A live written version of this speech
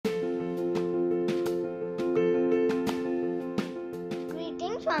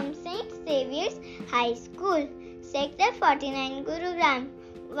Xavier's High School, Sector 49, Gurugram.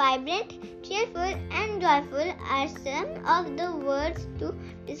 Vibrant, cheerful, and joyful are some of the words to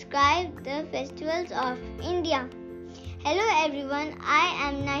describe the festivals of India. Hello everyone, I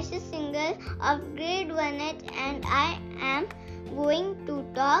am Naisha Singhal of grade 1H and I am going to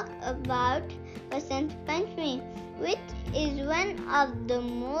talk about Vasant Panchami, which is one of the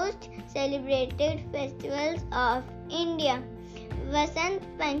most celebrated festivals of India. Vasant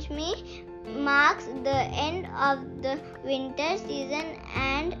Panchami marks the end of the winter season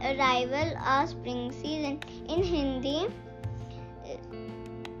and arrival of spring season. In Hindi,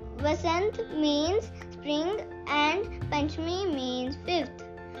 Vasant means spring and Panchami means fifth,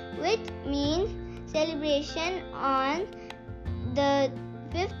 which means celebration on the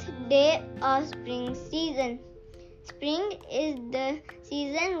fifth day of spring season. Spring is the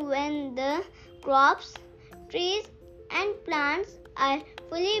season when the crops, trees and plants are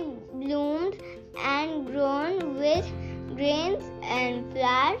fully bloomed and grown with grains and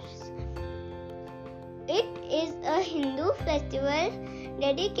flowers. It is a Hindu festival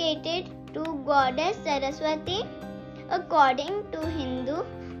dedicated to Goddess Saraswati. According to Hindu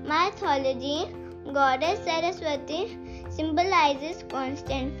mythology, Goddess Saraswati symbolizes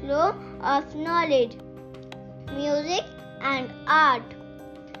constant flow of knowledge, music and art.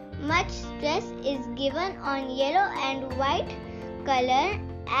 Much stress is given on yellow and white color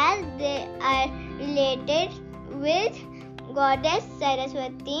as they are related with Goddess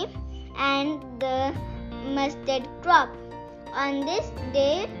Saraswati and the mustard crop. On this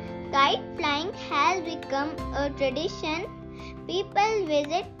day, kite flying has become a tradition. People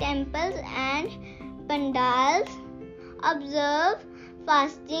visit temples and pandals, observe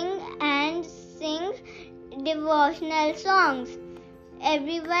fasting and sing devotional songs.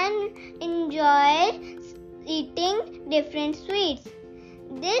 Everyone enjoys eating different sweets.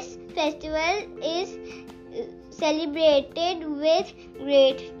 This festival is celebrated with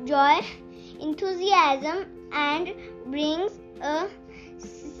great joy, enthusiasm and brings a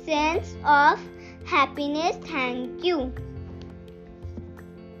sense of happiness. Thank you.